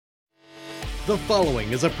The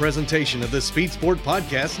following is a presentation of the Speed Sport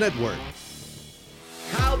Podcast Network.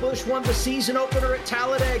 Kyle Busch won the season opener at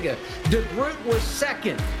Talladega. DeGroot was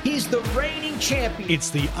second. He's the reigning champion. It's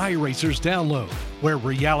the iRacers Download, where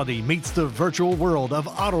reality meets the virtual world of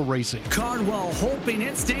auto racing. Cardwell hoping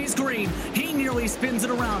it stays green. He nearly spins it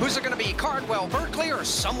around. Who's it going to be, Cardwell, Berkeley, or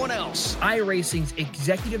someone else? iRacing's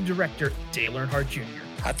Executive Director, Dale Earnhardt Jr.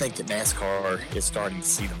 I think that NASCAR is starting to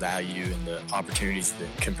see the value and the opportunities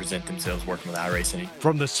that can present themselves working with iRacing.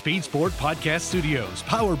 From the Speed Sport Podcast Studios,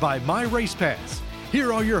 powered by My Race Pass,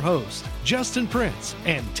 here are your hosts, Justin Prince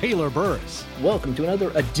and Taylor Burris. Welcome to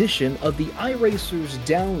another edition of the iRacers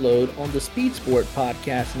Download on the Speed Sport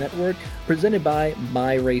Podcast Network, presented by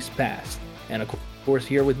My Race Pass. And of course,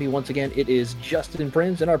 here with me once again, it is Justin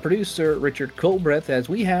Prince and our producer, Richard Colbreth, as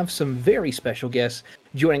we have some very special guests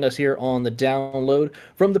joining us here on the Download.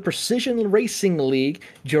 From the Precision Racing League,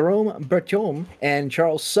 Jerome Berthiaume and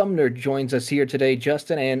Charles Sumner joins us here today,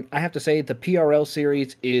 Justin. And I have to say, the PRL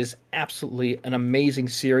series is absolutely an amazing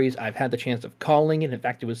series. I've had the chance of calling it. In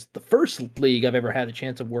fact, it was the first league I've ever had a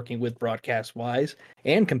chance of working with broadcast-wise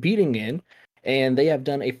and competing in. And they have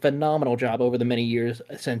done a phenomenal job over the many years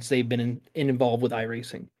since they've been involved with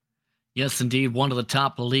iRacing. Yes, indeed. One of the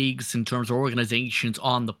top leagues in terms of organizations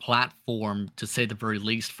on the platform, to say the very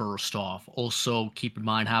least, first off. Also, keep in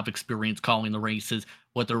mind, have experience calling the races,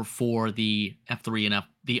 whether for the F3 and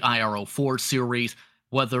the IRO4 series,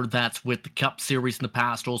 whether that's with the Cup series in the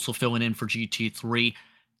past, also filling in for GT3.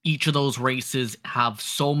 Each of those races have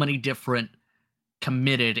so many different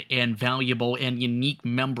committed and valuable and unique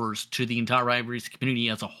members to the entire iRacing community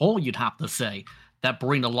as a whole, you'd have to say, that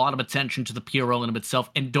bring a lot of attention to the PRL in of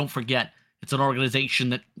itself. And don't forget, it's an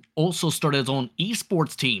organization that also started its own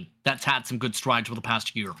esports team that's had some good strides over the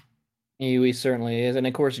past year. He certainly is. And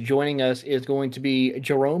of course, joining us is going to be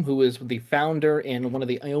Jerome, who is the founder and one of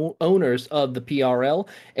the owners of the PRL.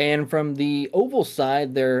 And from the Oval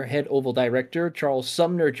side, their head Oval director, Charles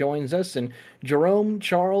Sumner, joins us. And Jerome,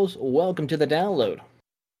 Charles, welcome to the Download.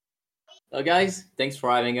 Hello, guys. Thanks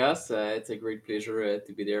for having us. It's a great pleasure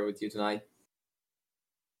to be there with you tonight.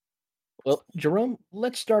 Well, Jerome,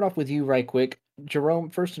 let's start off with you right quick.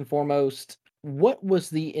 Jerome, first and foremost, what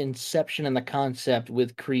was the inception and the concept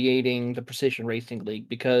with creating the Precision Racing League?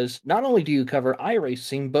 Because not only do you cover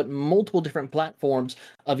iRacing, but multiple different platforms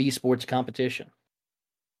of esports competition.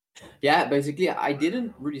 Yeah, basically, I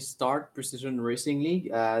didn't really start Precision Racing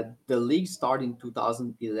League. The league started in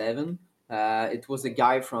 2011. It was a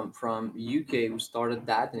guy from UK who started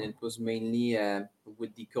that, and it was mainly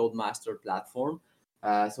with the Codemaster platform.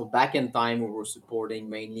 So back in time, we were supporting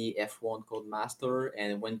mainly F1 Codemaster,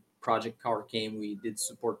 and when Project Car came, we did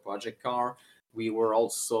support Project Car. We were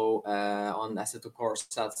also on Assetto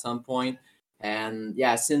Corsa at some point. And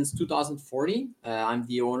yeah, since 2014, I'm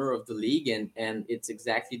the owner of the league, and it's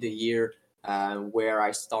exactly the year where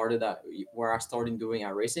I started doing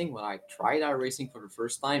iRacing, when I tried iRacing for the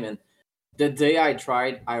first time. And the day I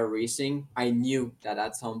tried iRacing, I knew that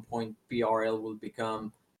at some point PRL will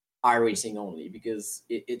become iRacing only, because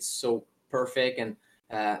it's so perfect, and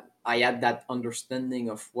I had that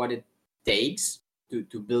understanding of what it takes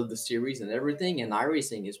to build the series and everything. And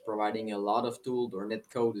iRacing is providing a lot of tools. Their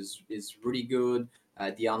netcode is really good.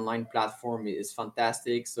 The online platform is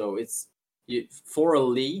fantastic. So for a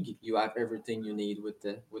league, you have everything you need with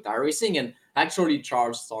iRacing. And actually,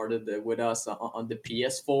 Charles started with us on the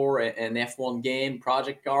PS4 and F1 game,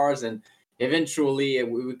 Project Cars, and eventually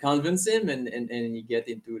we convince him and you get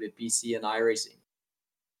into the PC and iRacing.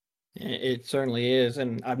 It certainly is.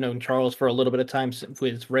 And I've known Charles for a little bit of time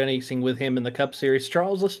with racing with him in the Cup Series.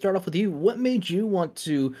 Charles, let's start off with you. What made you want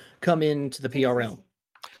to come into the PRL?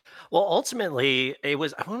 Well, ultimately, it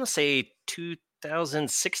was, I want to say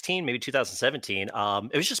 2016, maybe 2017.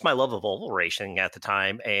 It was just my love of oval racing at the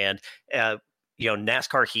time. And,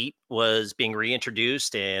 NASCAR Heat was being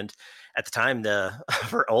reintroduced. And at the time,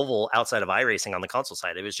 for oval outside of iRacing on the console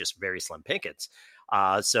side, it was just very slim pickings.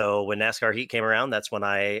 So when NASCAR Heat came around, that's when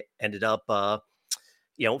I ended up,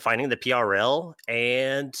 finding the PRL.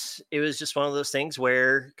 And it was just one of those things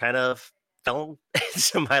where kind of fell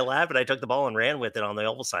into my lap, and I took the ball and ran with it on the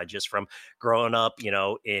oval side, just from growing up,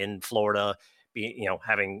 in Florida,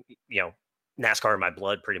 having, NASCAR in my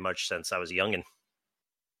blood pretty much since I was a youngin'.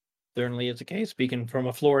 Certainly is the case. Speaking from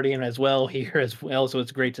a Floridian as well here as well, so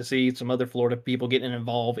it's great to see some other Florida people getting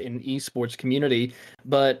involved in esports community.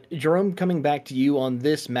 But Jerome, coming back to you on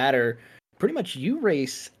this matter, pretty much you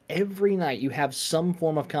race every night. You have some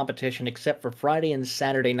form of competition except for Friday and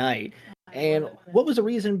Saturday night. And what was the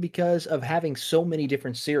reason? Because of having so many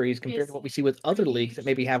different series compared to what we see with other leagues that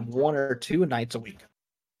maybe have one or two nights a week.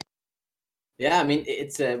 Yeah, I mean,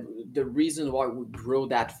 it's the reason why we grew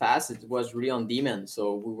that fast, it was really on demand.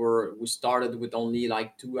 So we started with only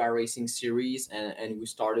like 2 iRacing series, and we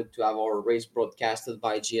started to have our race broadcasted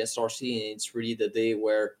by GSRC, and it's really the day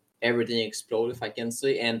where everything exploded, if I can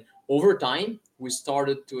say. And over time, we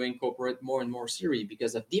started to incorporate more and more series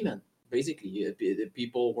because of demand. Basically, the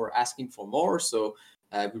people were asking for more, so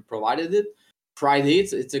we provided it. Friday,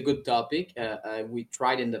 it's a good topic. We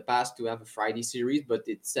tried in the past to have a Friday series, but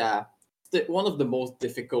it's one of the most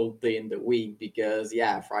difficult day in the week because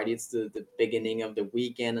Friday it's the beginning of the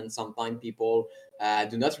weekend, and sometimes people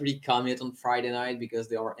do not really commit on Friday night because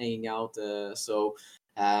they are hanging out.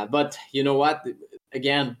 But you know what?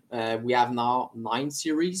 Again, we have now 9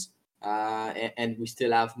 series, and we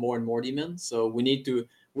still have more and more demand. So we need to.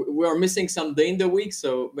 We are missing some day in the week,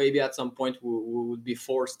 so maybe at some point we would be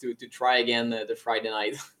forced to try again the Friday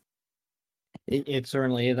night. It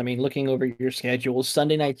certainly is. I mean, looking over your schedule,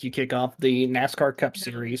 Sunday nights you kick off the NASCAR Cup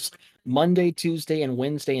Series. Monday, Tuesday, and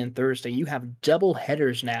Wednesday and Thursday, you have double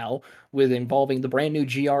headers now with involving the brand new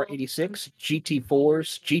GR86,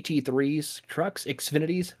 GT4s, GT3s, trucks,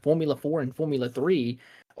 Xfinities, Formula 4, and Formula 3.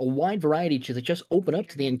 A wide variety to just open up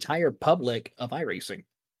to the entire public of iRacing.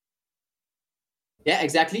 Yeah,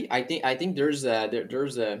 exactly. I think there's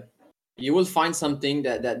a you will find something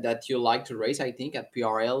that you like to race. I think at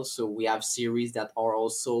PRL, so we have series that are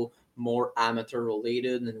also more amateur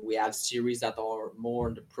related, and we have series that are more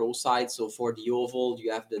on the pro side. So for the oval,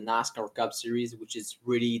 you have the NASCAR Cup Series, which is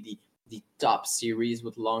really the top series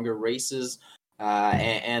with longer races.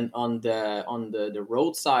 And on the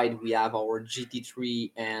road side, we have our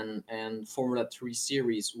GT3 and Formula 3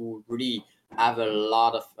 series, who really have a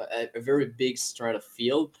lot of a very big strata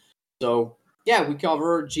field. So yeah, we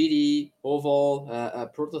cover GD, oval,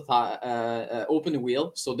 prototype, open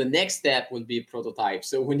wheel. So the next step will be prototype.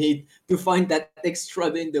 So we need to find that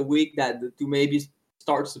extra day in the week that to maybe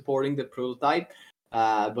start supporting the prototype.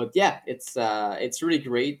 But yeah, it's really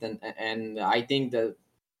great, and I think that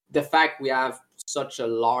the fact we have such a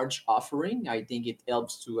large offering, I think it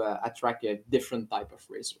helps to attract a different type of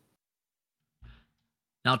racer.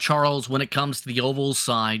 Now, Charles, when it comes to the oval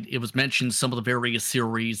side, it was mentioned some of the various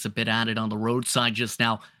series have been added on the road side just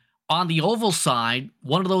now. On the oval side,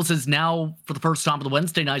 one of those is now, for the first time on the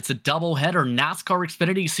Wednesday nights, a doubleheader NASCAR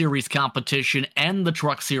Xfinity Series competition and the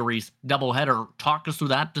Truck Series doubleheader. Talk us through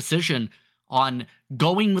that decision on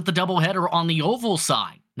going with the doubleheader on the oval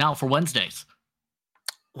side now for Wednesdays.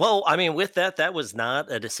 Well, I mean, with that was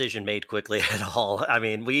not a decision made quickly at all. I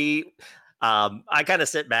mean, I kind of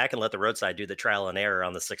sit back and let the roadside do the trial and error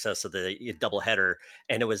on the success of the doubleheader,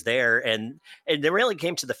 and it was there. And it really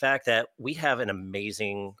came to the fact that we have an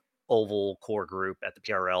amazing oval core group at the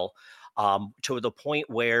PRL, to the point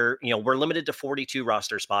where we're limited to 42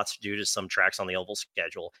 roster spots due to some tracks on the oval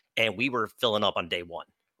schedule, and we were filling up on day one,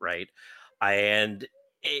 right? And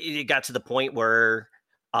it got to the point where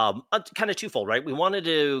kind of twofold, right? We wanted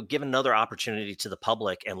to give another opportunity to the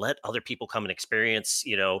public and let other people come and experience,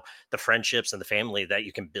 the friendships and the family that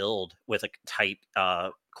you can build with a tight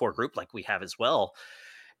core group like we have as well.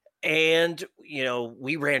 And,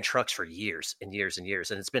 we ran trucks for years and years and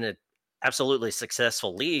years, and it's been an absolutely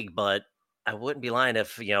successful league, but I wouldn't be lying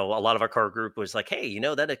if, a lot of our core group was like, hey,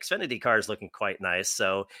 that Xfinity car is looking quite nice.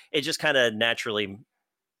 So it just kind of naturally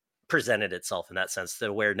presented itself in that sense,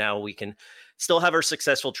 to where now we can still have our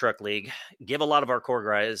successful truck league, give a lot of our core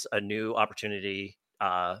guys a new opportunity,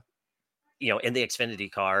 in the Xfinity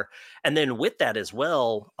car. And then with that as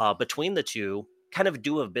well, between the two, kind of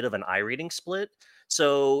do a bit of an iRating split.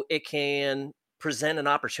 So it can present an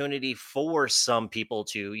opportunity for some people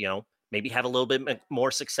to, maybe have a little bit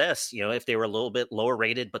more success, if they were a little bit lower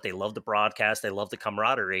rated, but they love the broadcast, they love the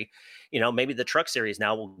camaraderie, maybe the truck series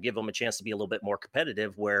now will give them a chance to be a little bit more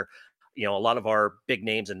competitive, where, a lot of our big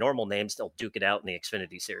names and normal names, they'll duke it out in the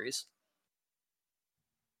Xfinity series.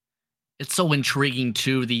 It's so intriguing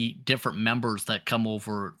too, the different members that come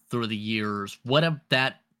over through the years. What have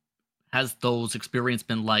that has those experience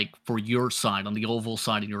been like for your side, on the oval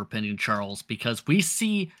side, in your opinion, Charles? Because we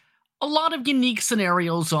see a lot of unique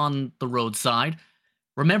scenarios on the road side.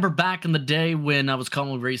 Remember back in the day when I was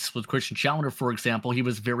calling races with Christian Challenger, for example, he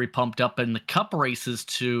was very pumped up in the cup races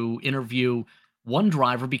to interview one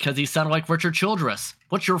driver because he sounded like Richard Childress.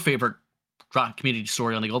 What's your favorite community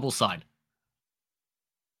story on the oval side?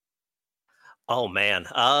 Oh, man.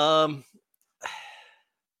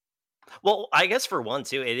 Well, I guess for one,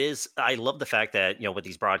 too, I love the fact that, with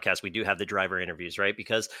these broadcasts, we do have the driver interviews, right?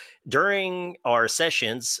 Because during our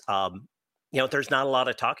sessions, there's not a lot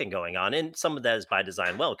of talking going on. And some of that is by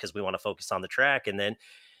design, because we want to focus on the track. And then,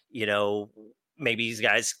 maybe these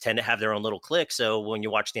guys tend to have their own little clique. So when you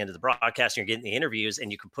watch the end of the broadcast, you're getting the interviews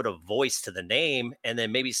and you can put a voice to the name. And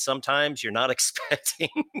then maybe sometimes you're not expecting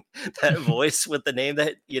that voice with the name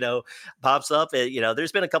that, pops up.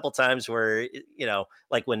 There's been a couple times where,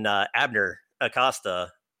 like when Abner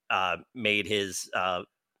Acosta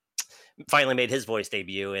finally made his voice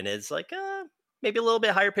debut, and it's like, maybe a little bit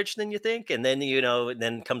higher pitched than you think. And then,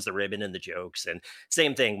 then comes the ribbon and the jokes. And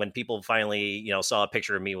same thing when people finally, saw a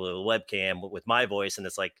picture of me with a webcam with my voice, and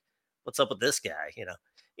it's like, what's up with this guy?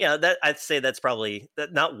 That I'd say that's probably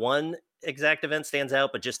that not one exact event stands out,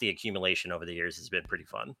 but just the accumulation over the years has been pretty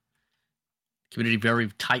fun. Community very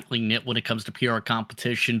tightly knit when it comes to PR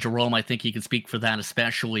competition. Jerome, I think he can speak for that,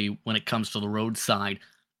 especially when it comes to the roadside.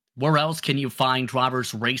 Where else can you find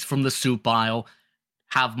drivers race from the soup aisle,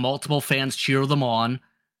 have multiple fans cheer them on,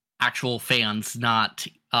 actual fans, not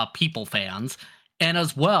people fans, and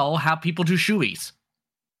as well have people do shoeies?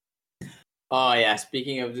 Oh, yeah.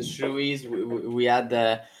 Speaking of the shoeies, we had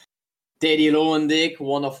Teddy Lowendick,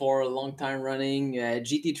 one of our long-time running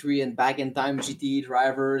GT3 and back-in-time GT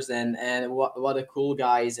drivers, and what a cool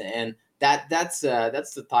guys. And that's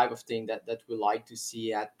the type of thing that we like to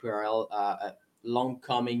see at PRL, a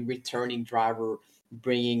long-coming, returning driver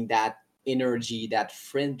bringing that energy, that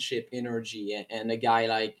friendship energy, and a guy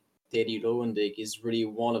like Teddy Lowendick is really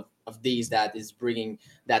one of these that is bringing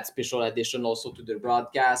that special addition also to the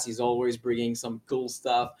broadcast. He's always bringing some cool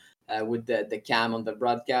stuff with the cam on the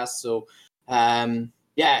broadcast. So it's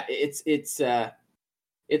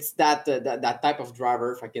that type of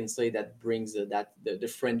driver, if I can say, that brings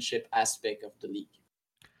the friendship aspect of the league.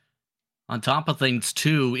 On top of things,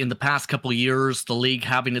 too, in the past couple of years, the league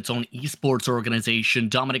having its own esports organization,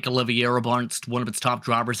 Dominic Olivier amongst one of its top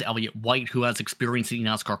drivers, Elliott White, who has experience in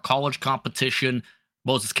NASCAR college competition,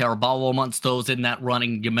 Moses Caraballo amongst those in that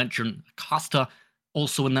running. You mentioned Costa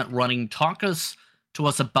also in that running. Talk to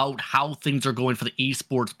us about how things are going for the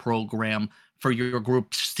esports program for your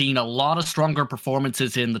group, seeing a lot of stronger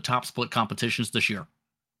performances in the top split competitions this year.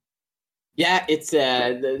 Yeah, it's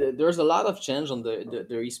there's a lot of change on the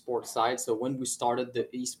esports side. So when we started the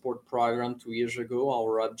esport program 2 years ago,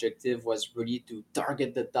 our objective was really to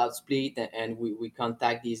target the top split, and we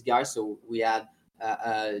contact these guys. So we had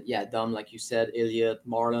Dom, like you said, Elliot,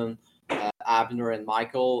 Marlon, Abner, and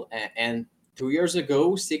Michael. And 2 years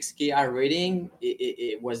ago, 6K rating,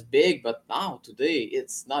 it was big, but now today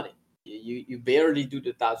it's nothing. You barely do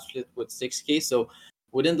the top split with 6K. So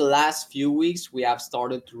within the last few weeks, we have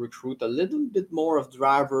started to recruit a little bit more of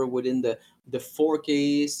driver within the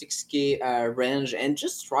 4K, 6K range, and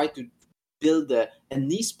just try to build an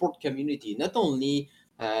esport community. Not only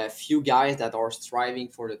a few guys that are striving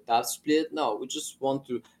for the top split. No, we just want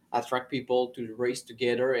to attract people to race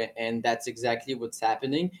together, and that's exactly what's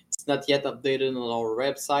happening. It's not yet updated on our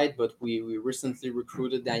website, but we recently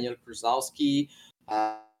recruited Daniel Krusowski.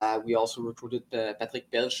 We also recruited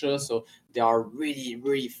Patrick Pelcha, so they are really,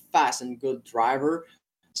 really fast and good driver.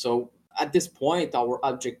 So at this point, our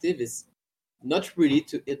objective is not really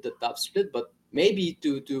to hit the top split, but maybe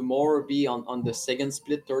to more be on the second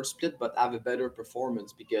split, third split, but have a better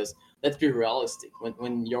performance. Because let's be realistic,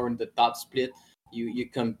 when you're in the top split, you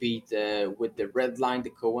compete with the Red Line, the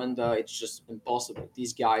Coenda. It's just impossible.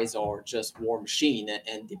 These guys are just war machine,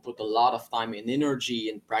 and they put a lot of time and energy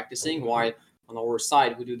in practicing, while on our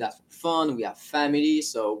side, we do that for fun. We have family,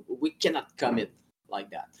 so we cannot commit like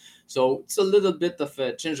that. So it's a little bit of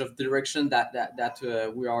a change of direction that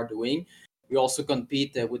we are doing. We also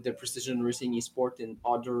compete with the Precision Racing Esport in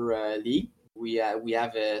other league. We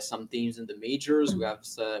have some teams in the majors. We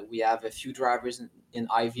have a few drivers in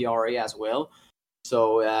IVRA as well.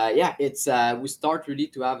 So it's we start really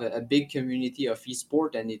to have a big community of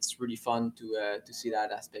esport, and it's really fun to see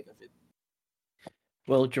that aspect of it.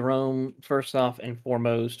 Well, Jerome, first off and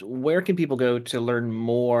foremost, where can people go to learn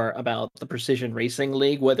more about the Precision Racing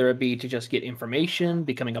League, whether it be to just get information,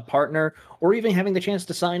 becoming a partner, or even having the chance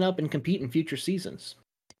to sign up and compete in future seasons?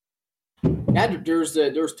 Yeah,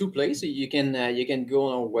 there's two places. You can go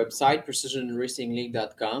on our website,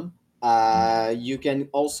 precisionracingleague.com. You can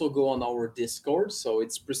also go on our Discord. So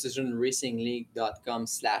it's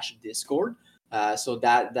precisionracingleague.com/Discord. So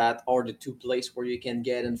that are the two places where you can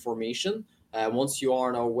get information. Once you are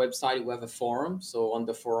on our website, we have a forum. So on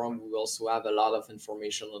the forum, we also have a lot of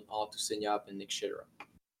information on how to sign up and etc.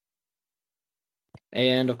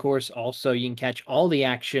 And of course, also you can catch all the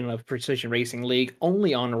action of Precision Racing League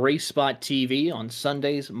only on RaceSpot TV on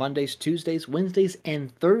Sundays, Mondays, Tuesdays, Wednesdays,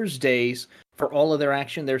 and Thursdays for all of their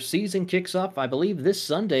action. Their season kicks off, I believe, this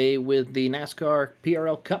Sunday with the NASCAR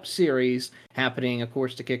PRL Cup Series happening, of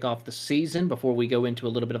course, to kick off the season before we go into a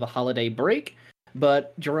little bit of a holiday break.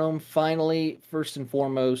 But Jerome, finally, first and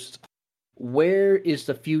foremost, where is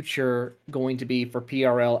the future going to be for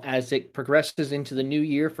PRL as it progresses into the new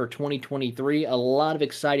year for 2023? A lot of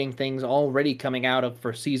exciting things already coming out of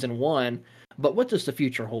for season 1, but what does the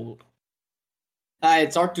future hold?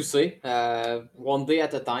 It's hard to say. One day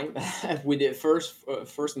at a time. With the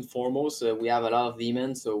first and foremost, we have a lot of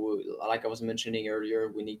demons. So, like I was mentioning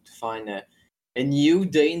earlier, we need to find a new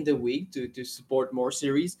day in the week to support more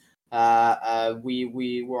series.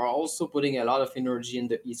 We were also putting a lot of energy in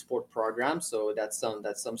the esport program. So that's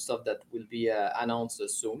some stuff that will be announced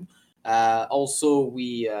soon. Also,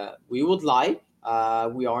 we would like.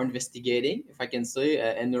 We are investigating, if I can say,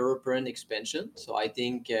 an European expansion. So I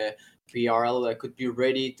think PRL could be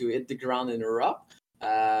ready to hit the ground in Europe.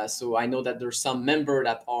 So I know that there's some member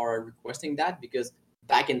that are requesting that because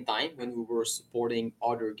back in time when we were supporting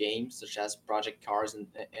other games such as Project Cars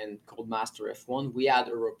and Codemaster F1, we had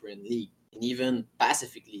European League and even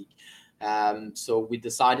Pacific League. So we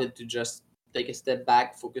decided to just take a step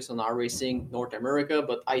back, focus on our racing North America.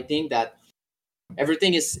 But I think that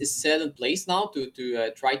everything is set in place now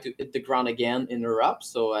to try to hit the ground again in Europe.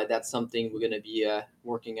 So that's something we're going to be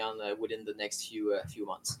working on within the next few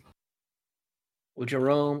months. Well,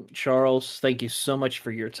 Jerome, Charles, thank you so much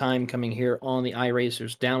for your time coming here on the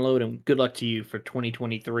iRacers download, and good luck to you for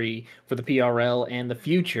 2023 for the PRL and the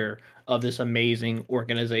future of this amazing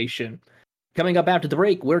organization. Coming up after the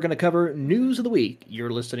break, we're going to cover News of the Week.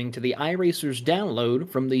 You're listening to the iRacers download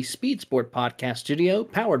from the Speed Sport Podcast Studio,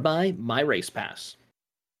 powered by MyRacePass.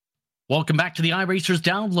 Welcome back to the iRacers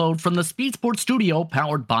download from the Speed Sport Studio,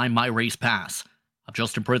 powered by MyRacePass. I'm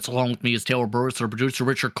Justin Pritz, along with me is Taylor Burris, our producer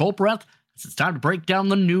Richard Colbreth. It's time to break down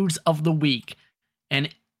the news of the week. And,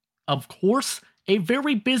 of course, a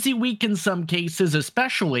very busy week in some cases,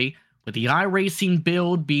 especially with the iRacing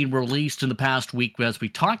build being released in the past week, as we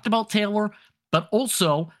talked about, Taylor, but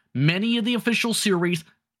also many of the official series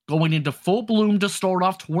going into full bloom to start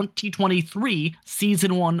off 2023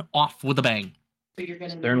 Season 1 off with a bang.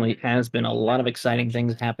 Certainly has been a lot of exciting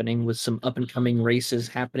things happening with some up-and-coming races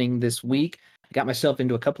happening this week. I got myself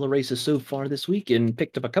into a couple of races so far this week and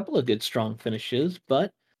picked up a couple of good, strong finishes, but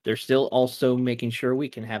they're still also making sure we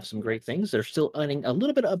can have some great things. They're still adding a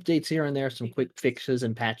little bit of updates here and there, some quick fixes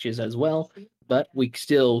and patches as well, but we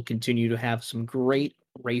still continue to have some great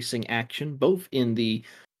racing action, both in the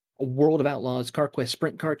World of Outlaws CarQuest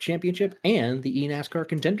Sprint Car Championship and the eNASCAR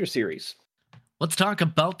Contender Series. Let's talk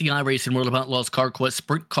about the iRacing World of Outlaws CarQuest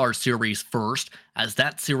Sprint Car Series first, as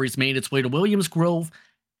that series made its way to Williams Grove,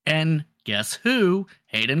 and guess who?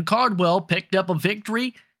 Hayden Cardwell picked up a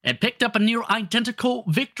victory and picked up a near identical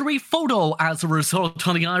victory photo as a result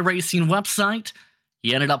on the iRacing website.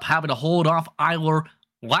 He ended up having to hold off Eiler,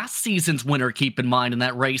 last season's winner, keep in mind, in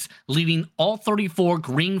that race, leading all 34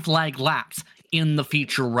 green flag laps in the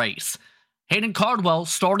feature race. Hayden Cardwell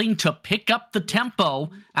starting to pick up the tempo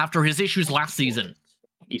after his issues last season.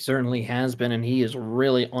 He certainly has been, and he is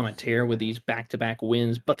really on a tear with these back-to-back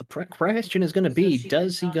wins. But the question is going to be,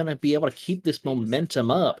 does he going to be able to keep this momentum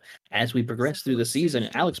up as we progress through the season?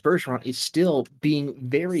 Alex Bergeron is still being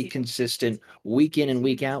very consistent week in and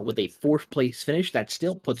week out with a fourth-place finish. That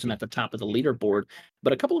still puts him at the top of the leaderboard.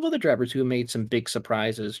 But a couple of other drivers who have made some big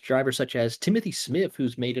surprises, drivers such as Timothy Smith,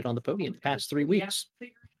 who's made it on the podium the past 3 weeks.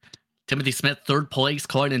 Timothy Smith, third place,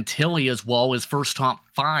 Clayton Tilley as well, his first top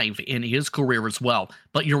 5 in his career as well.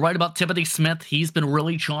 But you're right about Timothy Smith. He's been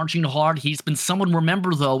really charging hard. He's been someone,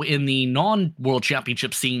 remember, though, in the non-World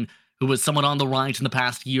Championship scene, who was somewhat on the rise in the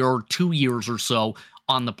past year or 2 years or so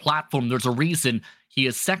on the platform. There's a reason he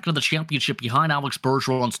is second in the championship behind Alex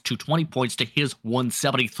Bergeron's 220 points to his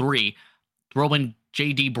 173. Throw in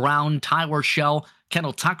J.D. Brown, Tyler Schell,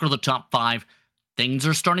 Kendall Tucker, the top 5. Things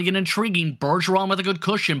are starting to get intriguing. Bergeron with a good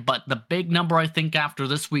cushion, but the big number, I think, after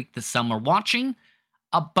this week, this summer, watching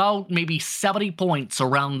about maybe 70 points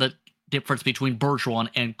around the difference between Bergeron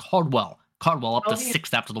and Cardwell. Cardwell up to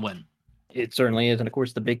 6th after the win. It certainly is. And of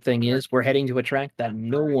course, the big thing is we're heading to a track that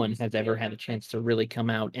no one has ever had a chance to really come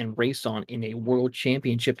out and race on in a world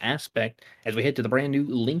championship aspect as we head to the brand new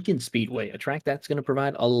Lincoln Speedway, a track that's going to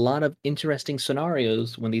provide a lot of interesting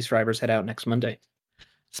scenarios when these drivers head out next Monday.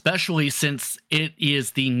 Especially since it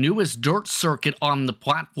is the newest dirt circuit on the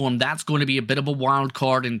platform. That's going to be a bit of a wild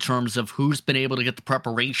card in terms of who's been able to get the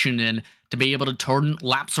preparation in to be able to turn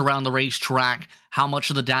laps around the racetrack, how much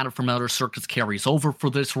of the data from other circuits carries over for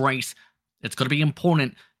this race. It's going to be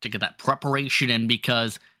important to get that preparation in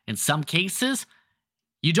because in some cases,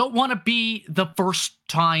 you don't want to be the first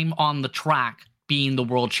time on the track being the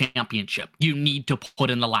world championship. You need to put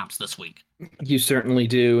in the laps this week. You certainly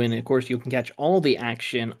do. And of course, you can catch all the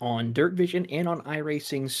action on Dirt Vision and on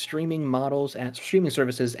iRacing's streaming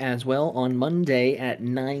services as well on Monday at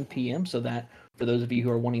 9 p.m. So that, for those of you who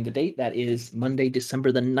are wanting the date, that is Monday,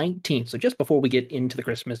 December the 19th. So just before we get into the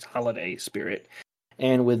Christmas holiday spirit.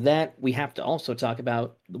 And with that, we have to also talk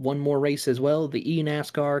about one more race as well, the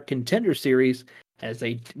eNASCAR Contender Series, as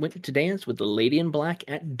they went to dance with the Lady in Black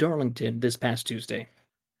at Darlington this past Tuesday.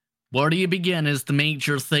 Where do you begin is the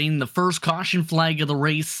major thing. The first caution flag of the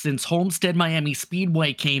race since Homestead Miami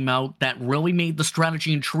Speedway came out that really made the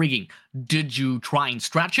strategy intriguing. Did you try and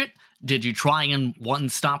stretch it? Did you try and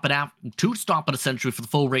stop it essentially for the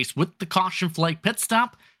full race with the caution flag pit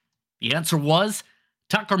stop? The answer was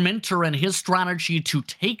Tucker Minter and his strategy to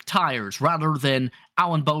take tires rather than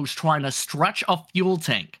Alan Bowes trying to stretch a fuel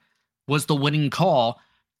tank was the winning call.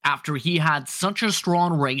 After he had such a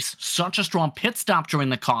strong race, such a strong pit stop during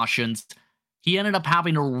the cautions, he ended up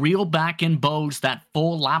having to reel back in Bowes that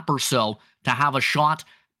full lap or so to have a shot.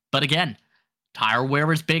 But again, tire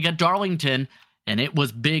wear is big at Darlington, and it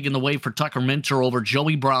was big in the way for Tucker Minter over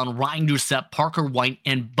Joey Brown, Ryan Doucette, Parker White,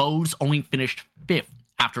 and Bowes only finished 5th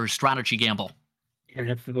after his strategy gamble.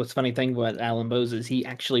 And what's funny thing about Alan Bowes is he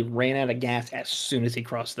actually ran out of gas as soon as he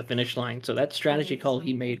crossed the finish line. So that strategy call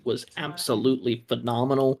he made was absolutely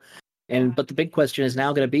phenomenal. But the big question is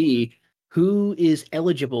now going to be who is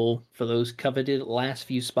eligible for those coveted last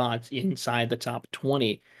few spots inside the top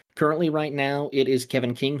 20. Currently, right now, it is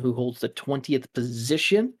Kevin King who holds the 20th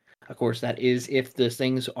position. Of course, that is if the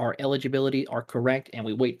things eligibility are correct, and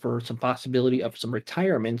we wait for some possibility of some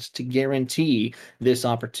retirements to guarantee this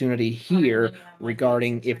opportunity here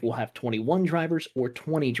regarding if we'll have 21 drivers or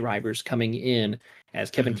 20 drivers coming in, as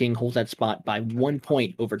Kevin King holds that spot by 1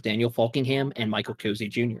 point over Daniel Falkingham and Michael Cozy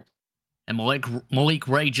Jr. And Malik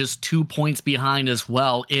Ray just 2 points behind as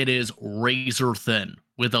well. It is razor thin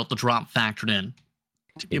without the drop factored in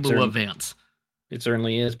to be able to advance. It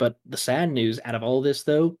certainly is. But the sad news out of all this,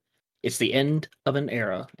 though, it's the end of an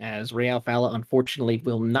era, as Ray Alfala unfortunately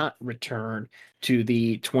will not return to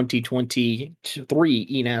the 2023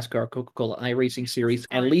 eNASCAR Coca-Cola iRacing Series,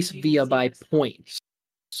 at least by points.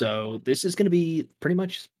 So this is going to be pretty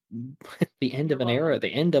much the end of an era, the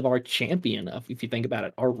end of our champion, if you think about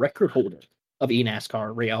it, our record holder of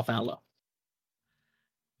eNASCAR, Ray Alfala.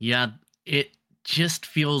 Yeah, it just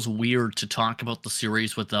feels weird to talk about the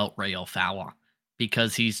series without Ray Alfala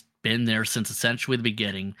because he's been there since essentially the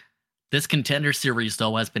beginning. This Contender Series,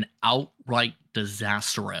 though, has been outright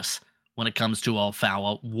disastrous when it comes to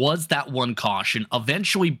Alfala. Was that one caution,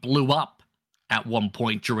 eventually blew up at one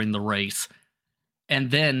point during the race.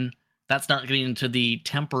 And then, that's not getting into the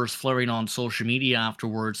tempers flaring on social media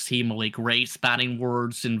afterwards. Team Malik Ray spatting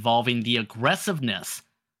words involving the aggressiveness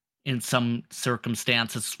in some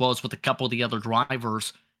circumstances, as well as with a couple of the other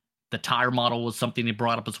drivers. The tire model was something they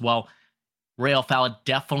brought up as well. Ray Alfala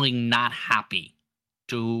definitely not happy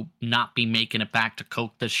to not be making it back to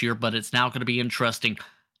Coke this year, but it's now going to be interesting.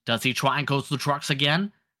 Does he try and go to the trucks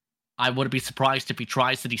again? I wouldn't be surprised if he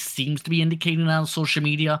tries that. He seems to be indicating on social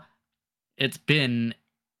media. It's been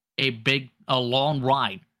a long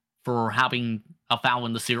ride for having a foul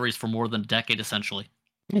in the series for more than a decade, essentially.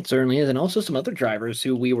 It certainly is. And also some other drivers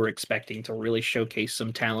who we were expecting to really showcase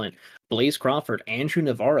some talent. Blaze Crawford, Andrew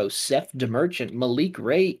Navarro, Seth DeMerchant, Malik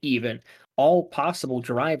Ray even. All possible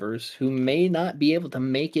drivers who may not be able to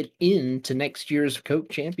make it into next year's Coke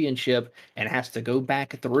Championship and has to go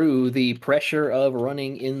back through the pressure of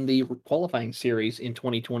running in the qualifying series in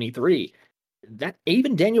 2023. That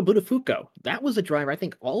even Daniel Buttafuoco, that was a driver I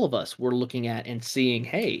think all of us were looking at and seeing,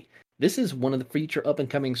 hey, this is one of the future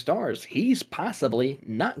up-and-coming stars. He's possibly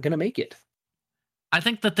not going to make it. I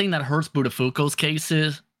think the thing that hurts Buttafuoco's case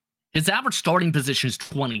is his average starting position is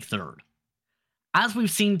 23rd. As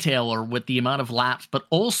we've seen, Taylor, with the amount of laps, but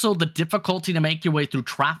also the difficulty to make your way through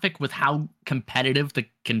traffic with how competitive the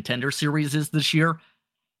Contender Series is this year,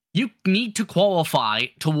 you need to qualify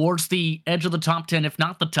towards the edge of the top 10, if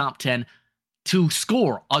not the top 10, to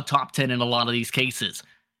score a top 10 in a lot of these cases.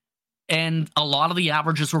 And a lot of the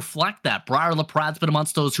averages reflect that. Briar LaPrad's been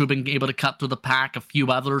amongst those who have been able to cut through the pack, a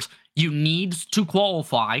few others. You need to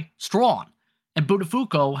qualify strong. And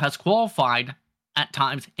Buttafuoco has qualified at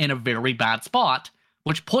times in a very bad spot,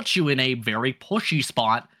 which puts you in a very pushy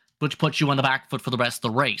spot, which puts you on the back foot for the rest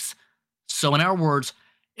of the race. So in our words,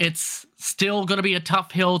 it's still going to be a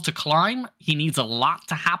tough hill to climb. He needs a lot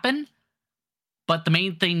to happen. But the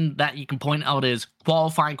main thing that you can point out is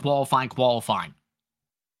qualifying.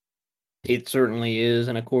 It certainly is.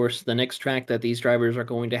 And of course, the next track that these drivers are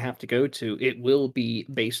going to have to go to, it will be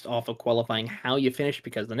based off of qualifying how you finish,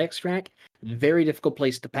 because the next track, very difficult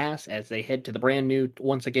place to pass as they head to the brand new,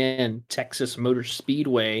 once again, Texas Motor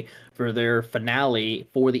Speedway for their finale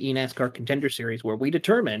for the eNASCAR Contender Series, where we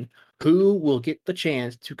determine who will get the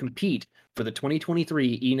chance to compete for the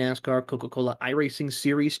 2023 eNASCAR Coca-Cola iRacing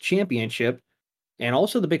Series Championship. And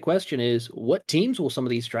also the big question is, what teams will some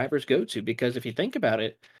of these drivers go to? Because if you think about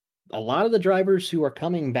it, a lot of the drivers who are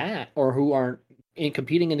coming back or who are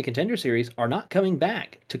competing in the Contender Series are not coming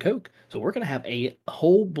back to Coke. So we're going to have a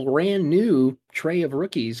whole brand new tray of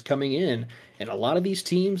rookies coming in. And a lot of these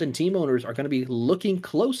teams and team owners are going to be looking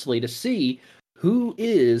closely to see who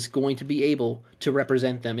is going to be able to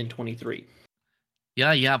represent them in 23.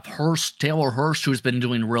 Yeah, you have Taylor Hurst, who's been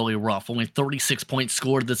doing really rough. Only 36 points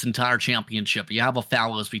scored this entire championship. You have a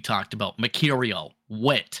foul, as we talked about. Mercurio,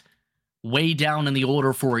 Witt, way down in the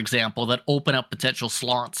order, for example, that open up potential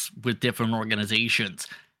slots with different organizations.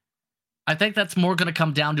 I think that's more going to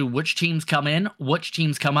come down to which teams come in, which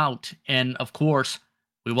teams come out. And of course,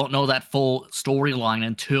 we won't know that full storyline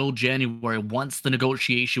until January, once the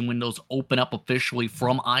negotiation windows open up officially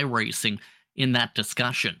from iRacing in that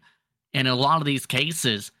discussion. And in a lot of these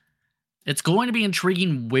cases, it's going to be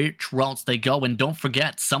intriguing which routes they go. And don't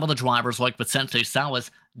forget, some of the drivers like Vicente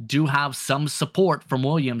Salas do have some support from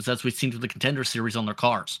Williams, as we've seen through the Contender Series on their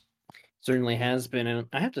cars. Certainly has been. And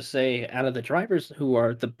I have to say, out of the drivers who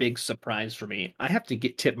are the big surprise for me, I have to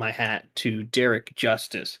tip my hat to Derek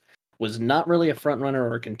Justice. Was not really a front runner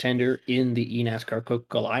or a contender in the eNASCAR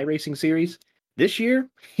Coca-Cola iRacing Series. This year,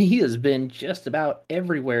 he has been just about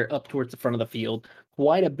everywhere up towards the front of the field,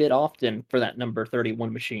 quite a bit often for that number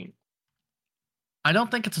 31 machine. I don't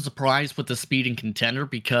think it's a surprise with the speed and contender,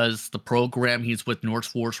 because the program he's with, North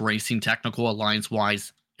Force Racing Technical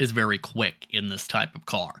Alliance-wise, is very quick in this type of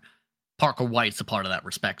car. Parker White's a part of that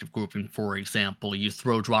respective grouping, for example. You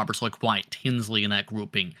throw drivers like White, Tinsley in that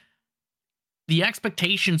grouping. The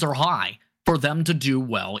expectations are high for them to do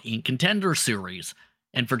well in Contender Series.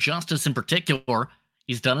 And for Justice in particular,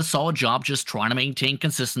 he's done a solid job just trying to maintain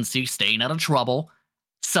consistency, staying out of trouble.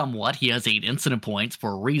 Somewhat, he has 8 incident points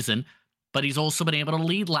for a reason, but he's also been able to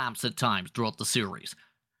lead laps at times throughout the series.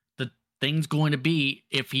 The thing's going to be,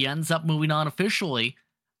 if he ends up moving on officially,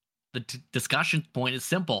 the discussion point is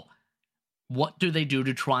simple. What do they do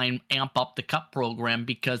to try and amp up the Cup program?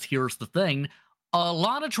 Because here's the thing, a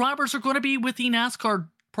lot of drivers are going to be with the NASCAR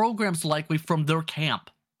programs likely from their camp,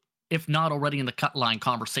 if not already in the cut line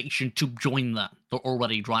conversation to join them. They're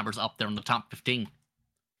already drivers up there in the top 15.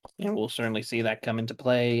 And we'll certainly see that come into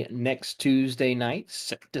play next Tuesday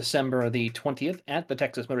night, December the 20th at the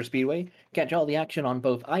Texas Motor Speedway. Catch all the action on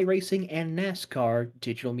both iRacing and NASCAR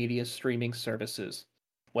digital media streaming services.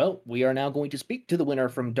 Well, we are now going to speak to the winner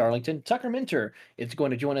from Darlington, Tucker Minter. It's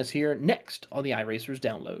going to join us here next on the iRacers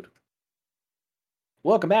Download.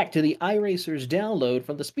 Welcome back to the iRacers Download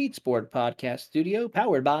from the Speed Sport Podcast Studio,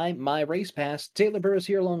 powered by My Race Pass. Taylor Burris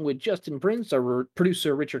here along with Justin Prince, our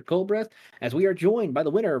producer Richard Colbreth, as we are joined by the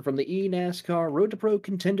winner from the eNASCAR Road to Pro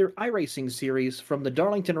Contender iRacing Series from the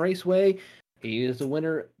Darlington Raceway. He is the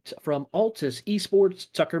winner from Altus Esports,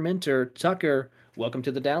 Tucker Minter. Tucker, welcome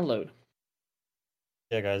to the Download.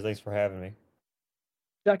 Yeah, guys, thanks for having me.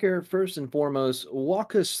 Tucker, first and foremost,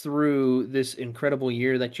 walk us through this incredible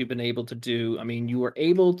year that you've been able to do. I mean, you were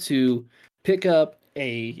able to pick up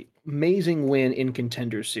an amazing win in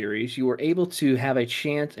Contender Series. You were able to have a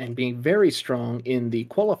chance and being very strong in the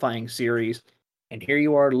qualifying series. And here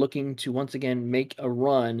you are looking to once again make a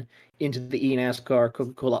run into the eNASCAR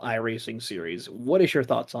Coca-Cola iRacing Series. What is your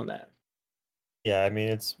thoughts on that? Yeah, I mean,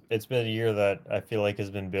 it's been a year that I feel like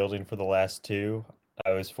has been building for the last 2.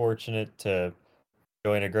 I was fortunate to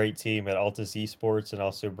join a great team at Altus Esports and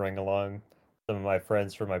also bring along some of my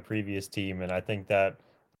friends from my previous team. And I think that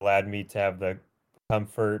allowed me to have the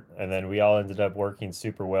comfort, and then we all ended up working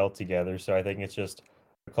super well together. So I think it's just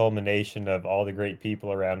a culmination of all the great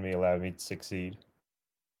people around me allowed me to succeed.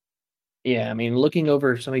 Yeah, I mean, looking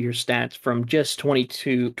over some of your stats from just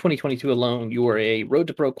 2022 alone, you were a Road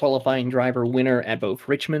to Pro qualifying driver winner at both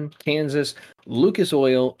Richmond, Kansas, Lucas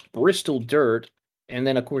Oil, Bristol Dirt, and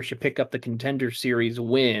then, of course, you pick up the Contender Series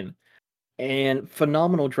win. And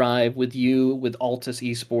phenomenal drive with you with Altus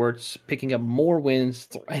Esports, picking up more wins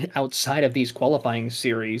outside of these qualifying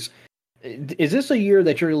series. Is this a year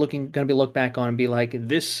that you're going to be look back on and be like,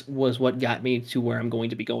 this was what got me to where I'm going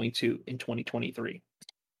to be going to in 2023?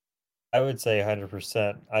 I would say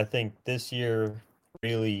 100%. I think this year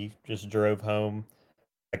really just drove home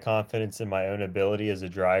my confidence in my own ability as a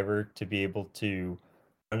driver to be able to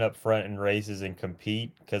run up front in races and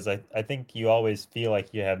compete, because I think you always feel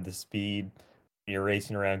like you have the speed when you're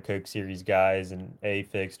racing around Coke Series guys and A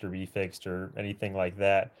fixed or B fixed or anything like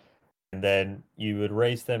that. And then you would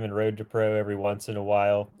race them in Road to Pro every once in a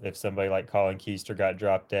while if somebody like Colin Keister got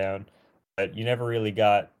dropped down. But you never really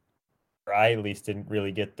got, or I at least didn't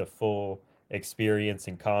really get the full experience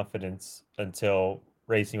and confidence until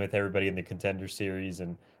racing with everybody in the Contender Series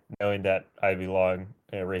and knowing that I belong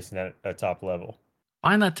racing at a top level. I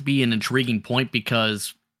find that to be an intriguing point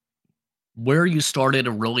because where you started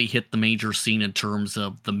to really hit the major scene in terms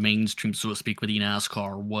of the mainstream, so to speak, with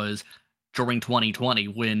NASCAR was during 2020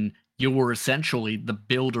 when you were essentially the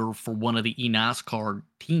builder for one of the NASCAR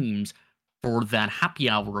teams for that happy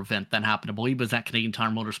hour event that happened. I believe it was at Canadian Tire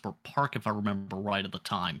Motorsport Park, if I remember right at the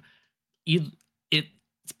time.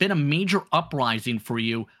 It's been a major uprising for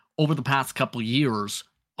you over the past couple of years,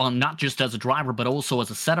 on not just as a driver, but also as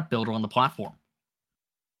a setup builder on the platform.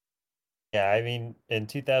 Yeah, I mean, in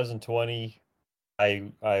 2020,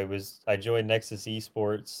 I joined Nexus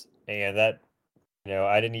Esports, and that,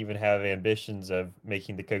 I didn't even have ambitions of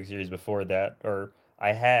making the Coke Series before that, or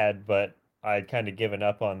I had, but I'd kind of given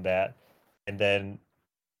up on that. And then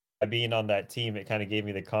by being on that team, it kind of gave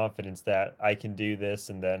me the confidence that I can do this.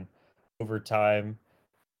 And then over time,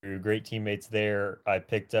 through great teammates there, I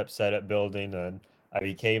picked up setup building and I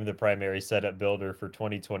became the primary setup builder for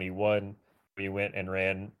 2021. We went and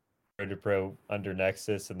ran Road to Pro under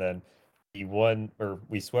Nexus, and then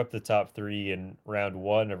we swept the top three in round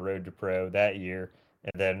one of Road to Pro that year.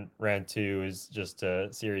 And then round two is just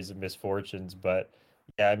a series of misfortunes. But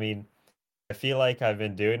yeah, I mean, I feel like I've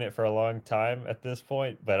been doing it for a long time at this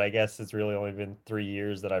point, but I guess it's really only been 3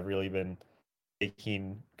 years that I've really been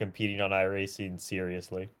taking competing on iRacing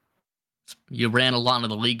seriously. You ran a lot of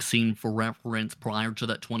the league scene for reference prior to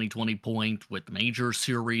that 2020 point with the major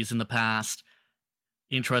series in the past.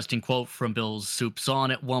 Interesting quote from Bill Soups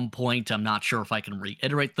on at one point. I'm not sure if I can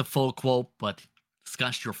reiterate the full quote, but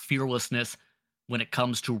discuss your fearlessness when it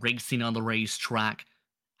comes to racing on the racetrack.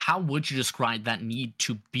 How would you describe that need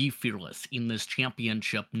to be fearless in this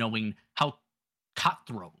championship, knowing how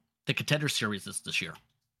cutthroat the Contender Series is this year?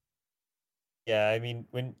 Yeah, I mean,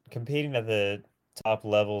 when competing at the top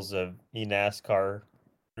levels of eNASCAR,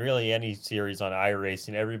 really any series on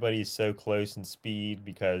iRacing, everybody's so close in speed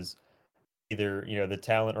because either, the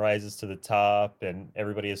talent rises to the top and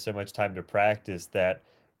everybody has so much time to practice that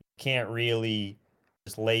you can't really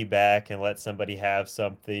just lay back and let somebody have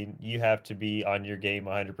something. You have to be on your game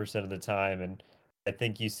 100% of the time. And I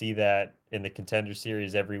think you see that in the Contender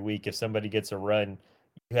Series every week. If somebody gets a run,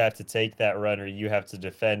 you have to take that run or you have to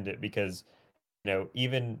defend it because,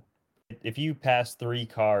 even if you pass three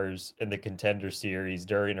cars in the Contender Series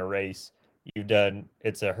during a race,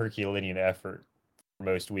 it's a Herculean effort for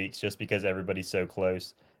most weeks just because everybody's so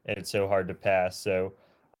close and it's so hard to pass. So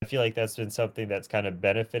I feel like that's been something that's kind of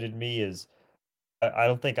benefited me is I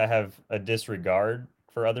don't think I have a disregard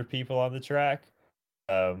for other people on the track.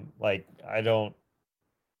 Like I don't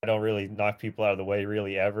really knock people out of the way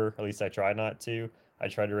really ever. At least I try not to. I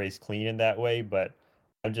try to race clean in that way, but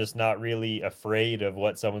I'm just not really afraid of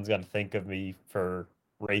what someone's going to think of me for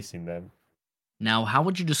racing them. Now, how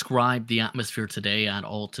would you describe the atmosphere today at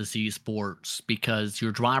Altus Esports? Because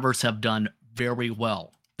your drivers have done very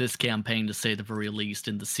well this campaign, to say the very least,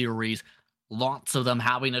 in the series. Lots of them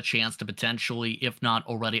having a chance to potentially, if not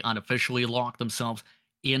already unofficially, lock themselves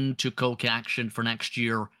into Coke action for next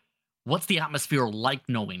year. What's the atmosphere like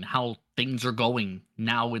knowing how things are going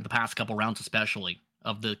now in the past couple rounds, especially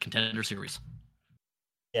of the Contender Series?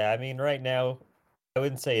 Yeah, I mean, right now, I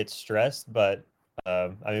wouldn't say it's stressed, but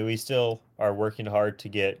I mean, we still are working hard to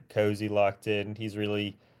get Cozy locked in. He's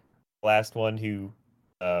really the last one who,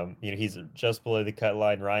 he's just below the cut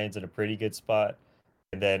line. Ryan's in a pretty good spot.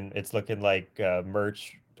 And then it's looking like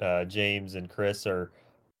Merch, James, and Chris are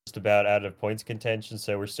just about out of points contention.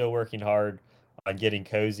 So we're still working hard on getting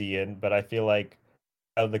Cozy in. But I feel like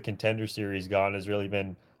how the Contender Series gone has really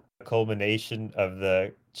been a culmination of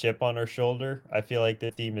the chip on our shoulder. I feel like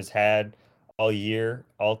the team has had all year.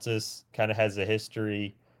 Altus kind of has a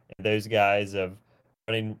history, and those guys of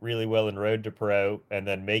running really well in Road to Pro and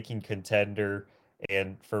then making Contender,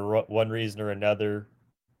 and for one reason or another,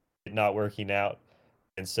 it not working out.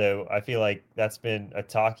 And so I feel like that's been a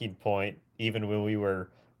talking point, even when we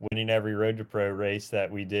were winning every Road to Pro race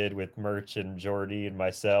that we did with Merch and Jordy and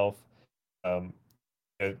myself. Um,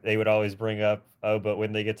 they would always bring up, oh, but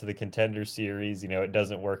when they get to the Contender Series, it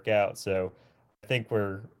doesn't work out. So I think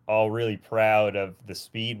we're all really proud of the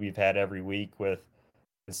speed we've had every week with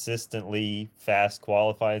consistently fast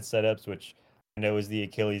qualifying setups, which I know was the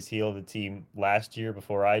Achilles heel of the team last year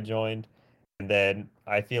before I joined. And then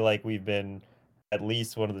I feel like we've been at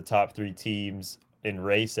least one of the top 3 teams in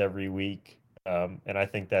race every week. And I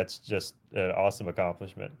think that's just an awesome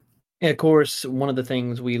accomplishment. And of course, one of the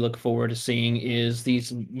things we look forward to seeing is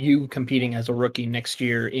you competing as a rookie next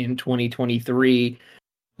year in 2023.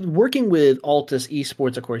 Working with Altus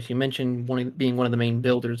Esports, of course, you mentioned being one of the main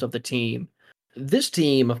builders of the team. This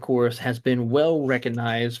team, of course, has been well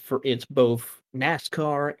recognized for its both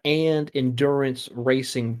NASCAR and endurance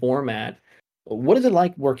racing format. What is it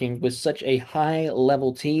like working with such a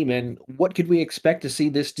high-level team, and what could we expect to see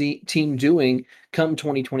this team doing come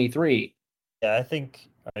 2023? Yeah, I think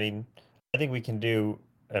we can do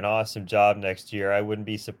an awesome job next year. I wouldn't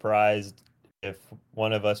be surprised if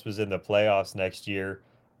one of us was in the playoffs next year,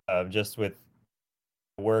 just with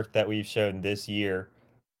the work that we've shown this year.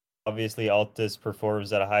 Obviously, Altus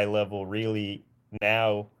performs at a high level really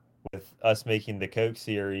now with us making the Coke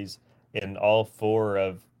Series in all 4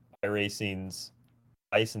 of iRacing's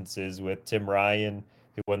licenses with Tim Ryan,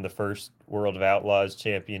 who won the first World of Outlaws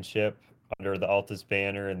championship under the Altus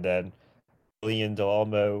banner, and then Julian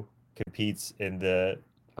Delamo competes in the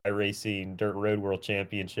iRacing Dirt Road World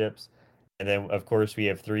Championships. And then, of course, we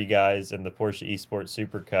have 3 guys in the Porsche Esports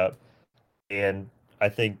Super Cup. And I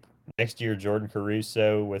think next year, Jordan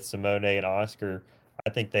Caruso with Simone and Oscar,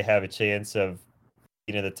 I think they have a chance of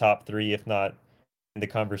being in the top 3, if not in the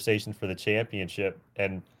conversation for the championship.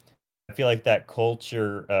 And I feel like that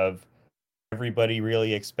culture of everybody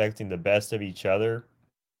really expecting the best of each other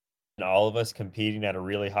and all of us competing at a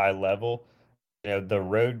really high level. The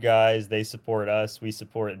road guys, they support us, we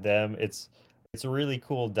support them. It's a really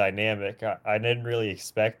cool dynamic. I didn't really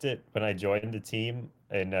expect it when I joined the team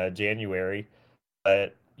in January,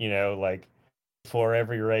 but like before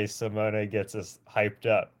every race, Simone gets us hyped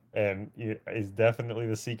up, and is definitely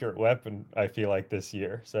the secret weapon, I feel like, this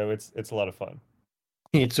year. So it's a lot of fun.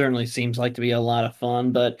 It certainly seems like to be a lot of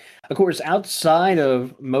fun, but of course, outside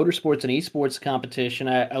of motorsports and esports competition,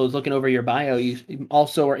 I was looking over your bio. You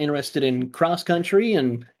also are interested in cross country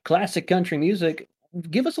and classic country music.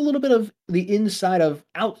 Give us a little bit of the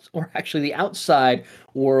the outside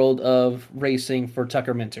world of racing for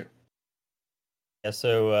Tucker Minter. Yeah,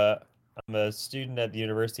 so I'm a student at the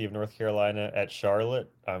University of North Carolina at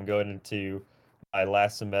Charlotte. I'm going into my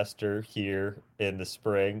last semester here in the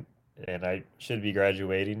spring, and I should be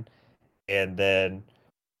graduating. And then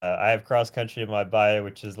I have cross country in my bio,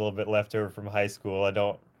 which is a little bit left over from high school. I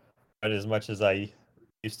don't run as much as I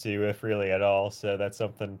used to, if really at all. So that's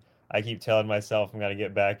something I keep telling myself I'm going to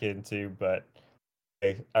get back into, but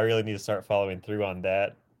I really need to start following through on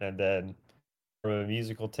that. And then from a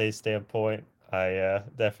musical taste standpoint, I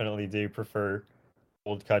definitely do prefer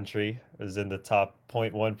old country. It was in the top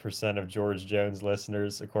 0.1% of George Jones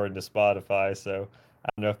listeners, according to Spotify. So I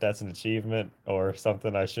don't know if that's an achievement or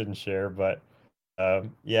something I shouldn't share, but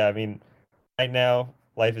yeah, I mean, right now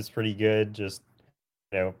life is pretty good. Just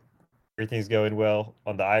everything's going well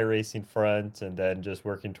on the iRacing front, and then just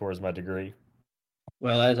working towards my degree.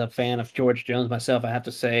 Well, as a fan of George Jones myself, I have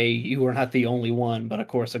to say you are not the only one, but of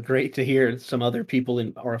course, great to hear some other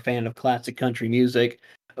people are a fan of classic country music.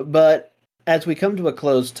 But as we come to a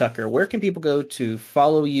close, Tucker, where can people go to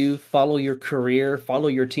follow you, follow your career, follow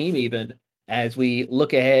your team even, as we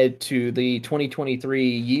look ahead to the 2023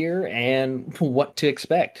 year and what to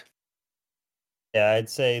expect? Yeah, I'd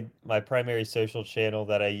say my primary social channel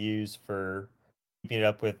that I use for keeping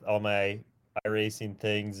up with all my iRacing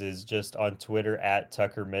things is just on Twitter at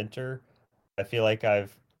Tucker Minter. I feel like I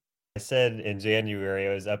said in January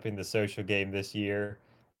I was upping the social game this year,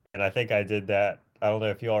 and I think I did that. I don't know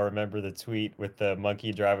if you all remember the tweet with the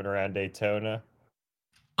monkey driving around Daytona.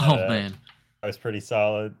 Oh, man. I was pretty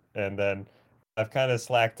solid, and then I've kind of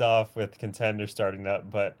slacked off with Contender starting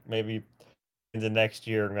up, but maybe into next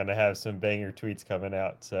year I'm going to have some banger tweets coming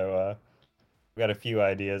out. So we've got a few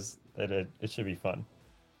ideas that it should be fun.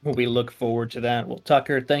 We look forward to that. Well,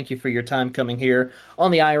 Tucker, thank you for your time coming here on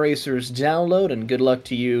the iRacers Download, and good luck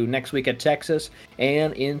to you next week at Texas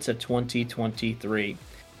and into 2023.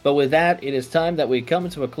 But with that, it is time that we come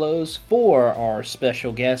to a close for our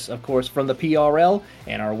special guests, of course, from the PRL,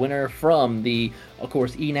 and our winner from the, of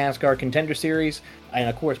course, eNASCAR Contender Series, and,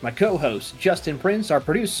 of course, my co-host, Justin Prince, our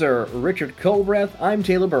producer, Richard Colbreth. I'm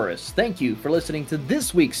Taylor Burris. Thank you for listening to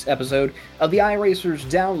this week's episode of the iRacers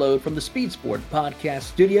Download from the Speed Sport Podcast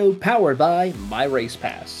Studio, powered by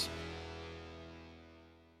MyRacePass.